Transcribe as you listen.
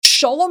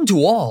Shalom to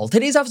all.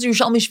 Today's daf is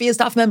Yerushalmi Shevi'is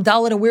daf Mem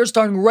Dalet, and we're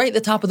starting right at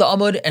the top of the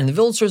Amud. And the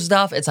village source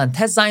daf, it's on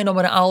Tes Zayin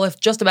Amud Aleph,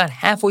 just about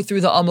halfway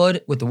through the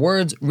Amud, with the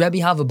words Rebbe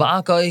Hava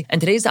Ba'akai.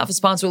 And today's daf is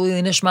sponsored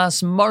Lili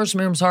Nishmas Mars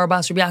Miriam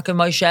Sarabas Rabbi Yaakov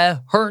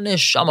Moshe. Her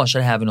neshama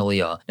should have an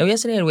aliyah. Now,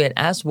 yesterday we had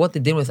asked what the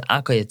din with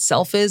Akai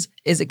itself is.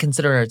 Is it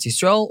considered Eretz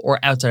Yisrael or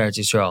outside Eretz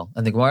Yisrael?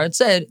 And the Gemara had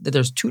said that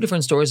there's two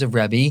different stories of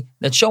Rebbe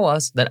that show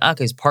us that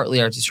Akai is partly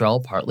Eretz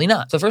Yisrael, partly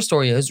not. So the first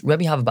story is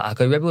Rebbe Hava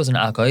Ba'akai. Rebbe was an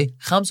Akai.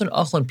 Chamson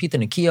Achlan Pita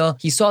Nakia.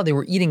 He saw they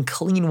were eating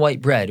clean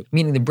white bread,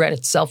 meaning the bread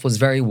itself was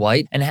very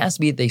white, and it has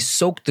to be that they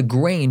soaked the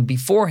grain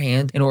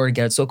beforehand in order to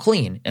get it so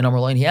clean. And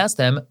Amar Lain, he asked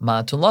them,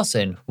 Ma'atun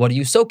lasin, what do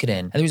you soak it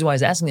in? And the reason why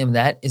he's asking them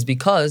that is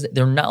because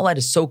they're not allowed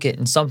to soak it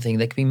in something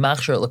that can be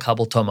machshir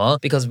l'kabel tama,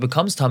 because if it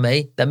becomes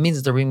tameh, that means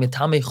that they're bringing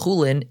tameh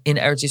chulin in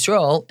Eretz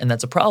Yisrael, and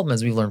that's a problem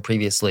as we've learned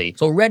previously.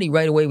 So already,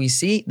 right away, we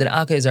see that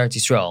Akai is Eretz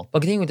Yisrael.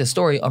 But continuing with the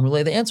story, Amar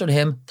Lain, they answered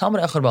him,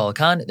 Talmud Echad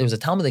Balakan, there was a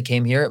Talmud that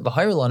came here,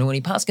 B'hayr Lanu, and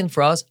he paskined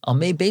for us, Al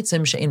Mei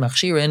Beitzim She'ein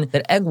Machshirin,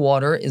 that egg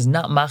water is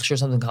not machshir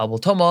something kabel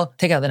toma.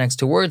 Take out the next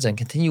two words and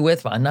continue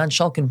with Va'anan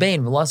Shalkin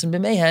Bain V'lasin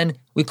B'mehen.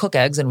 We cook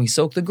eggs and we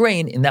soak the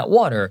grain in that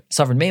water.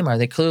 Savrin Meimar,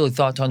 they clearly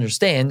thought to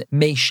understand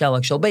Mei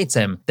Shelak Shel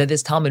Beitzim, that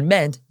this Talmud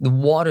meant the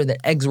water that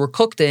eggs were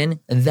cooked in,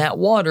 that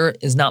water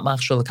is not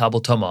machshir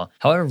l'kabel toma.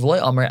 However, V'loi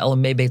Amar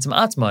Elam Mei Beitzim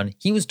Atzman,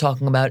 he was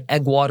talking about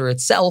egg water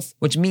itself,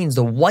 which means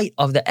the white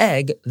of the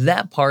egg,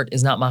 that part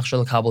is not machshir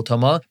l'kabel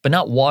toma, but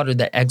not water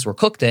that eggs were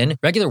cooked in.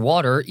 Regular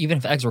water, even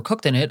if eggs were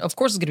cooked in it, of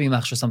course it's going to be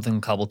machshir something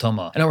l'kabel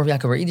toma. And over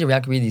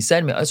Yaakov Ridi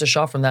said, Me'asa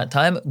Shah, from that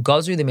time,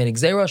 Gazru, they made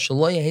Xera,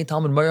 Shaloya Hey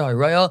Talmud Mara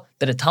Hayraya,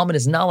 that a Talmud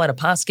is not allowed to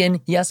paskin.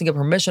 He has to get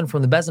permission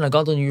from the Bezin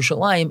Hagadol in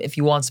Yerushalayim if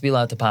he wants to be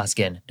allowed to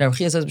paskin. Now, Rav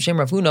Chia says, B'Shem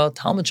Rav Huna,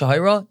 Talmud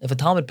Shahira, if a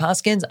Talmud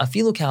paskins,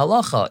 Afilu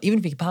Kehalacha, even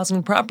if he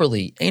paskin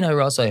properly, Ein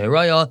Hayrasa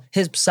Hayraya,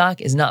 his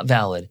psak is not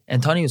valid.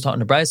 And Tani was taught in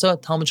the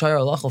Brisa, Talmud Shahira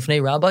Alach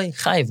L'fnei Rabbi,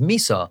 Chayiv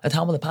Misa. A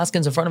Talmud that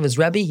paskins in front of his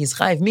Rebbe, he's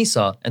Chayiv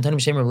Misa. And Tani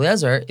B'Shem Rav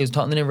Lezer, he was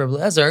taught in the name of Rav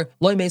Lezer,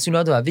 Loi Mesu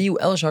Nadav Aviyu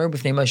El Shahir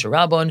B'Fnei Moshe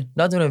Rabban,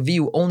 Nadav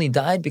Aviyu only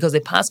died because they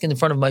paskin in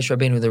front of Moshe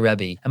Rabbeinu the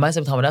Rebbe. And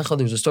myself Talmud Echad,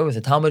 there was a story with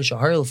the Talmud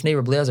Shahir L'fnei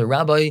Rav Lezer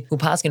Rabbi, who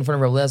paskin in front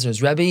of Rav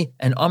Lezer's Rebbe,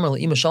 and Amar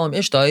L'Ima Shalom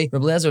Ishtai,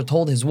 Rav Lezer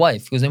told his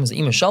wife, whose name was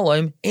Ima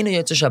Shalom, Eino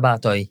Yotze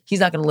Shabbatai, he's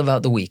not going to live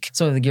out the week.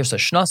 Some of the Girsa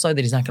Shnasai,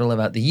 that he's not going to live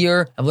out the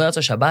year. Avlo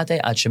Yotze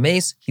Shabbatai Ad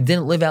Shemeis, he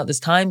didn't live out this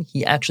time,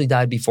 he actually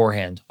died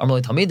beforehand. Amar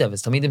Li Talmidav,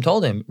 his Talmidim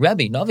told him,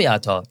 Rebbe, Navi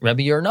Ata,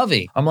 Rebbe, you're a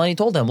Navi. Amar Li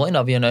told him, Loi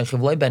Navi Anochi,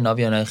 V'loi Ben Navi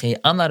Anochi,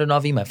 I'm not a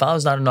Navi, my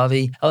father's not a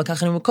Navi,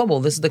 Elakachani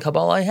Mukobel, this is the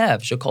Kabbalah I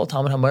have, Shekol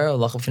Talmud Hamar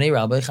Alach L'fnei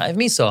Rabbi Chayiv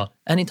Misa.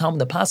 Any Talmud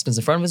that paskins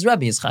in front of his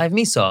Rebbe is Chayiv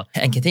Misa.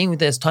 And continuing with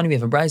this, Tani we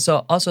have a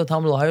Brisa, also a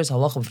Talmud L'Hayres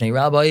Halach L'fnei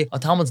Rabbi, a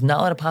Talmud's not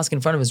allowed to paskin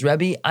in front of his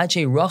Rebbe,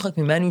 Ache Rachak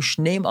Mimenu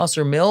Shneim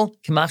Aser Mil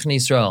K'Machne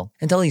Yisrael,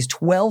 until he's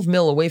 12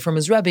 mil away from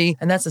his Rebbe,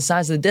 and that's the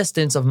size of the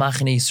distance of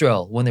Machne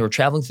Yisrael. When they were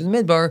traveling through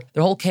the Midbar,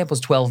 their whole camp was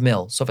 12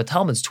 mil. So if a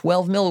Talmud's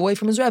 12 mil away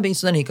from his Rebbe,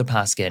 so then he could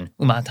paskin.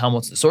 Umat Talmud,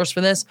 what's the source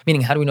for this?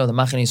 Meaning, how do we know that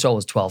Machne Yisrael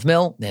was 12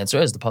 mil? The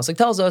answer is, the pasuk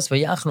tells us,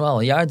 V'yachnu al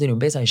Yarden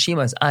Beis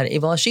HaShimas ad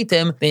Evel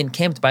HaShitim, they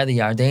encamped by the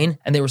Yarden,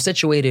 and they were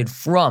situated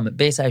from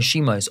Beis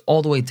HaShimas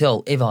all the way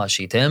till Evel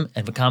HaShitim,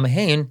 and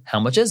V'kamahain, how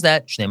much is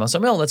that? Shnei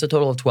Masar mil, that's a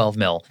total of 12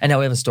 mil. And now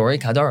we have a story,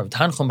 Kadar of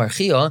Tanchum Bar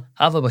Chia,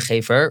 Hava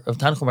B'Chefer, of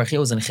Tanchum Bar Chia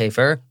was in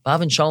Chefer,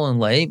 Bavin Shalon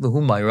Lei,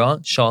 V'hu Myra,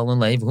 Shalon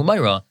Lei, V'hu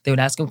Myra. They would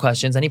ask him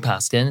questions, and he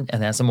paskin,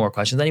 and they asked him more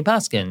questions, and he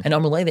paskin. And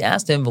Amalei, they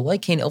asked him,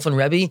 V'loi Kain Ilfan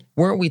Rebbe,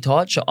 weren't we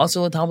taught,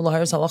 Sha'asul Talmud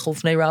L'Hayres Halach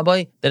L'fnei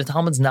Rabbi, that a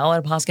Talmud's not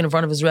allowed to paskin in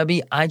front of his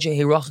Rebbe, Ij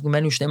Heirachik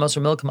Menu Shnei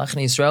Masar Mil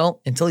K'Machne Yisrael,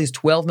 until he's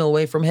 12 mil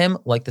away from him,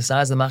 like the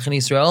size of the Machne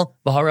Yisrael,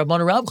 V'har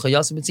Rabbana Rabcha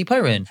Yasib in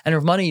Sipairin. And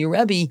Rav Mani, your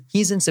Rebbe,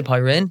 he's in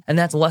Sipairin, and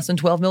that's less than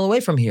 12 mil away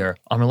from here.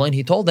 Amalei,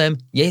 he told them,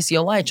 Yesi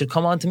Alai, it should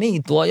come on to me,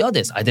 D'lo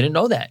Yadis. I didn't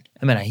know that.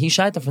 And then he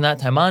shaita from that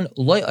time on,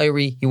 loy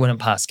oiri, he wouldn't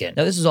paskin.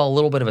 Now this is all a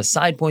little bit of a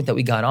side point that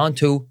we got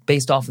onto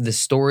based off of this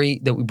story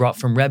that we brought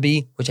from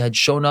Rebbe, which had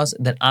shown us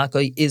that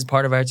Akai is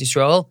part of Eretz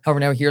Yisrael. However,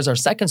 now here's our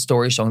second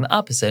story showing the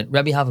opposite.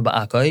 Rebbe Hava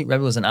Ba'akai,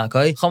 Rebbe was an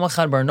Akai.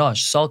 Chomachad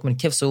Barnash, Salkman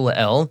Kifsu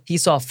La'el. He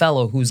saw a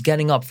fellow who's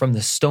getting up from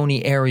the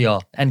stony area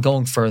and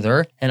going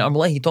further. And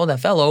Amalei, he told that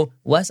fellow,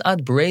 Les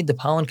ad bereid the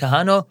Palan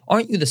Kahana,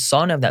 aren't you the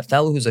son of that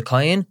fellow who's a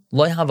Kayin?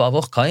 Loy Hava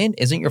Avuch Kayin?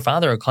 Isn't your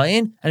father a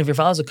Kayin? And if your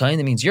father's a Kayin,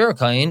 that means you're a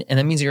Kayin, and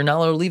that means you're not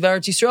allowed to leave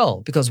Eretz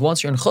Yisrael, because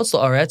once you're in Chutz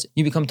La'aretz,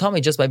 you become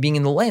Tamei just by being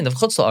in the land of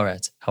Chutz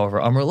La'aretz. However,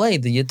 Amar Lei,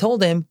 the Yid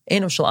told him,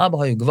 Einav Shel Abba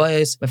Hayu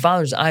Gvayis, my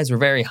father's eyes were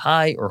very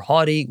high or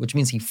haughty, which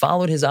means he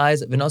followed his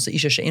eyes. V'nasa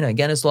Isha She'ena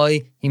Against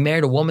Loi, he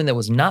married a woman that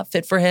was not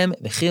fit for him.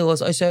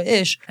 V'chilas Isa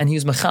Ish, and he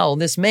was Machal,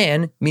 this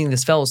man, meaning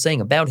this fellow saying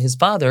about his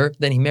father,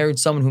 then he married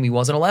someone whom he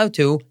wasn't allowed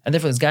to, and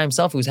therefore this guy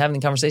himself who was having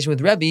the conversation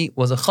with Rebbe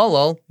was a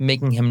Chalal,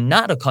 making him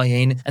not a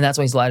Kayin, and that's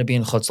why he's allowed to be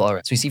in Chutz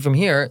La'aretz. So we see from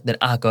here that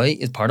Akai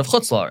is part of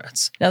Chutz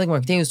La'aretz. Now the Gemara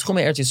continues,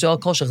 Tchumei Eretz Yisrael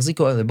Kol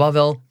Shechziko Oilei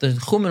Bavel. The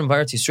Tchumim of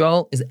Eretz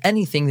Yisrael is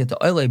anything that the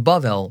Oilei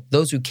Bavel, Zerubbabel,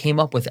 those who came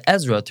up with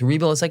Ezra to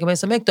rebuild the second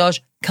Beis HaMikdash,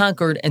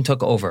 conquered and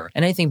took over.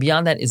 And anything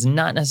beyond that is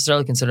not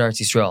necessarily considered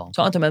Eretz Yisrael.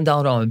 So on to Mem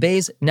Daled Amud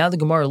Beis, now the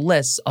Gemara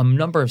lists a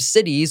number of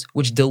cities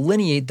which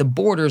delineate the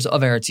borders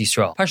of Eretz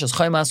Yisrael. Parshas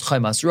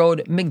Chaimas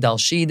Road, Migdal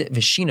Shid,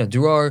 Vishina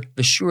Durar,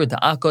 Vishura de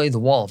Akai, the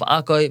wall of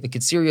Akai,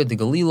 V'Kitziria de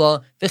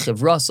Galila,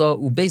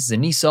 V'Chivrasa, Ubeis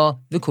Zenisa,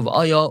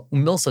 V'Kuvaya,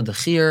 Umilsa de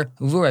Chir,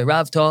 Vurai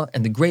Ravta,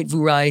 and the great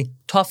Vurai,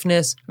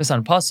 Toughness,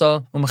 Misan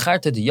Pasa,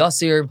 Umacharta de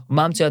Yasir,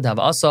 Mamtia de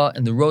Havasa,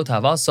 and the road to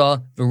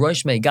Havasa,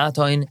 V'Rosh Me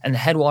Gatoin, and the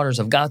headwaters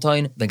of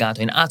Gatoin, the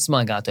Gatoin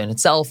Atzma, Gatoin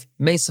itself,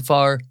 Me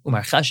Safar,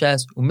 Umar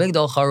Cheshes,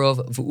 Umigdal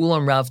Charov,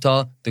 V'Ulam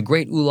Ravta, the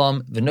great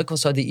Ulam,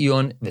 V'Nukvasa de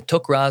Ion,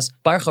 V'Tukras,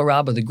 Barcha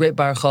Rabba, the great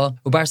Barcha,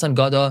 Ubarsan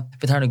Gada,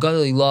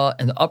 V'Tarnagada Lila,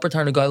 and the upper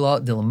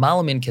Tarnagala, the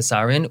Malamin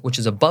Kesarin, which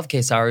is above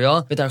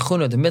Kesaria,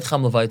 V'Tarchuna, the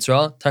Mitcham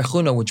Levaitzra,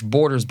 Tarchuna, which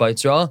borders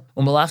Baitzra,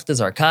 Umalach de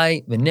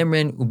Zarkai,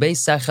 V'Nimrin, Ubeis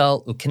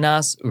Sechel,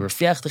 Uknas,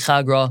 Urfiach de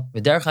Chagra,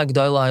 V'Derech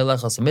HaGdoila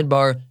Hilechas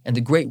HaMidbar, and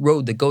the great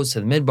road that goes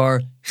to the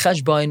Midbar,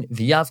 Cheshbain,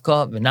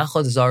 V'Yavka,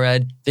 V'Nachla de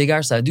Zared,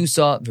 V'Gar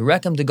Sadusa,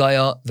 V'Rekem de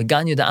Gaya,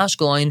 V'Ganya de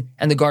Ashkelon,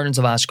 and the gardens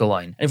of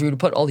Ashkelon. And if we were to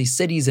put all these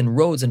cities and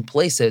roads and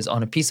places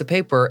on a piece of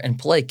paper and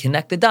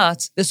connect the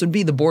dots, this would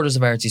be the borders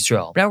of Eretz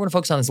Yisrael. But now we're going to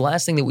focus on this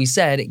last thing that we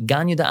said,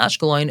 Ganya de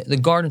Ashkelon, the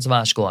gardens of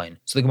Ashkelon.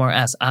 So the Gemara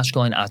asks,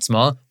 Ashkelon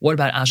Atzma, what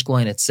about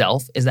Ashkelon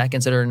itself? Is that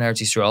considered in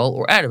Eretz Yisrael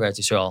or out of Eretz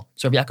Yisrael?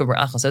 So Rav Yaakov Bar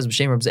Acha says,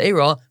 B'Shem Reb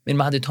Zeira, Min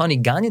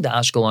Mahaditani Ganya de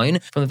Ashkelon,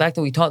 from the fact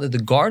that we taught that the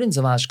gardens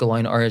of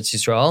Ashkelon are Eretz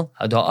Yisrael,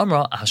 Hada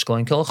Amra,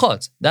 Ashkelon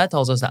Kilachot. That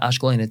tells us that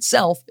Ashkelon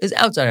itself is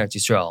outside Eretz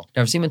Yisrael.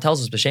 Now Rav Simon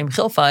tells us, B'Shem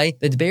Chilfai,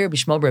 that Beir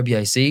B'Shmal Reb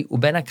Yaisi,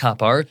 Uben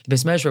HaKapar, the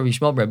Besmesh Reb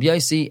Yishmal Reb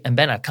Yaisi, and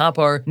Ben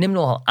HaKapar, Nimnu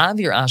Al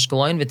Avir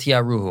Ashkelon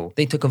V'Tiaruhu.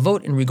 They took a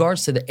vote in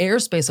regards to the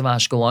airspace of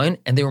Ashkelon,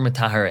 and they were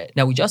Metaharet.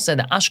 Now we just said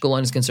that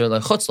Ashkelon is considered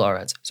like Chutz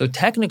La'aretz. So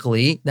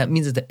technically, that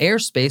means that the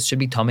airspace should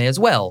be Tameh as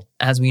well.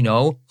 As we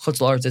know, Chutz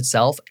La'aretz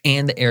itself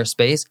and the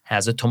airspace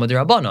has a Tumah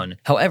D'Rabbanan.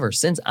 However,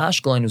 since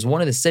Ashkelon was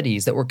one of the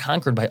cities that were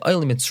conquered by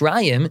Olim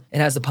Mitzrayim, it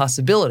has the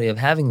possibility of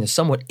having this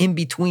somewhat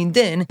in-between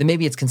din, that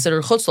maybe it's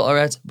considered Chutz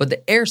La'aretz, but the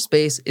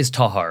airspace is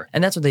Tahar.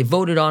 And that's what they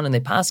voted on, and they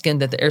paskin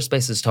that the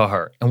airspace is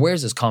Tahar. And where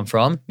does this come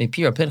from?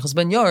 Mepira Pinchas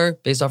ben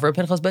Yair, based off of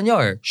Pinchas ben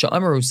Yair.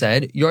 Sha'amaru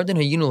said, Yarden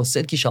hayinu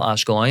l'sidki shel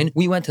Ashkelon.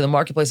 We went to the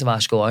marketplace of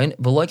Ashkelon,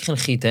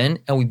 v'loikchen chitin,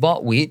 and we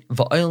bought wheat,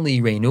 v'oil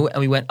li'reinu, and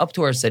we went up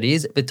to our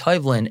cities,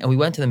 v'toivlin, and we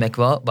went to the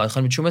mikvah,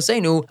 v'chan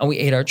v'trumaseinu, and we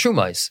ate our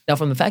trumais. Now,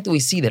 from the fact that we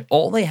see that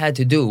all they had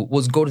to do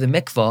was go to the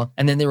mikvah,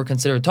 and then they were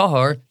considered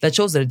tahar, that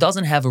shows that it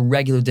doesn't have a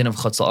regular din of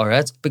chutz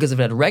la'aretz, because if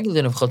it had a regular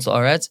din of chutz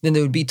la'aretz, then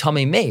there would be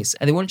tamei meis,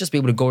 and they wouldn't just be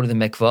able to go to the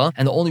mikvah.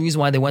 And the only reason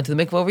why they went to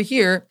the mikvah over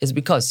here is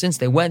because since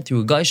they went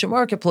through a Gaisha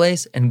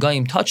marketplace and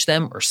Gaim touched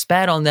them or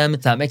spat on them,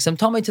 that makes them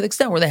tamei to the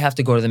extent where they have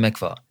to go to the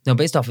mikvah. Now,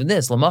 based off of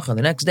this, Lamacha,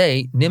 the next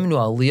day, Nimnu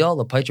Aliyah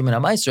l'paitrim min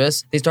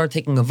ha'maisris, they started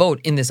taking a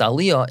vote in this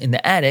Aliyah in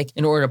the attic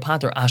in order to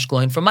pater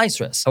Ashkelon from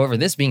Maisris. However,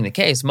 this being the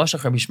case,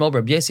 Mashach Rabbi Shmuel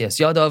Bar Yossi as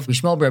Yadav,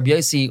 Shmuel Bar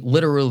Yossi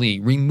literally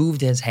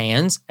removed his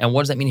hands. And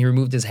what does that mean? He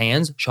removed his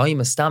hands. Shahi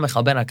mastamech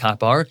al ben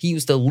HaKapar. He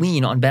used to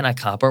lean on ben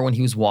HaKapar when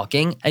he was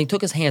walking, and he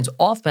took his hands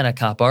off ben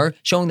HaKapar,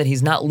 showing that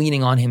he's not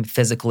leaning on him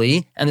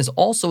physically. And this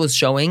also is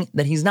showing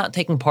that he's not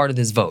taking part of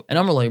this vote. And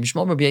Amrullah, Rabbi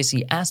Shmuel Bar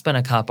Yossi asked ben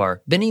HaKapar,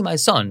 Bini, my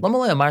son,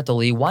 Lamalei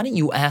Amartali, why didn't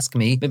you ask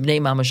me?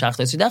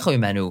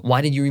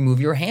 Why did you remove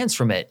your hands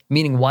from it?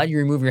 Meaning, why did you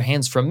remove your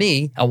hands from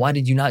me? And why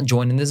did you not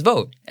join in this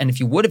vote? And if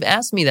you would have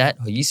asked me that,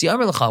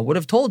 would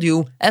have told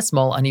you,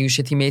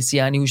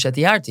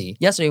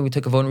 yesterday we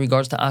took a vote in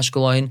regards to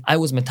Ashkelon. I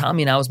was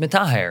Matami and I was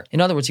Metaher.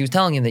 In other words, he was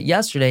telling him that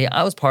yesterday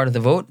I was part of the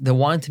vote that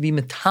wanted to be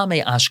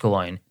Matame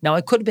Ashkelon. Now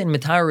I could have been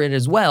Metaher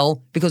as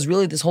well, because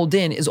really this whole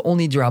din is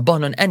only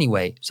D'Rabbanan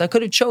anyway. So I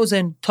could have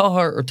chosen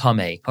Tahar or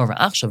Tameh. However,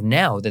 Achshav,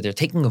 now that they're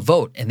taking a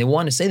vote and they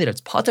want to say that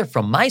it's Pater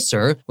from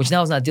Meiser, which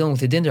now is not dealing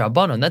with the din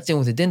D'Rabbanan, that's dealing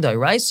with the din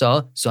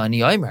D'Oraisa, so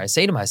I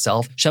say to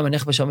myself,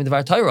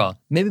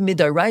 maybe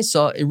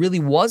mid-D'Oraisa, it really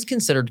was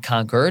considered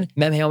conquered.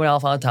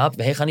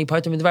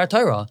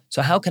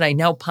 So how can I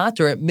now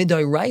pater it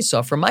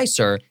mid-D'Oraisa from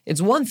Meiser?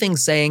 It's one thing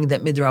saying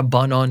that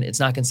mid-Rabbanon, it's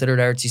not considered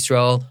Eretz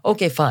Yisrael.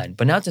 Okay, fine.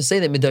 But now to say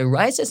that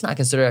mid-D'Oraisa, it's not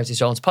considered Eretz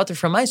Yisrael, it's pater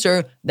from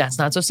Meiser, that's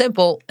not so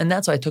simple. And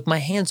that's why I took my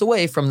hands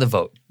away from the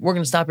vote. We're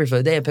going to stop here for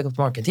the day and pick up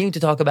tomorrow, continue to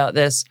talk about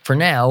this. For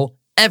now,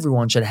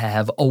 everyone should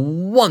have a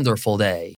wonderful day.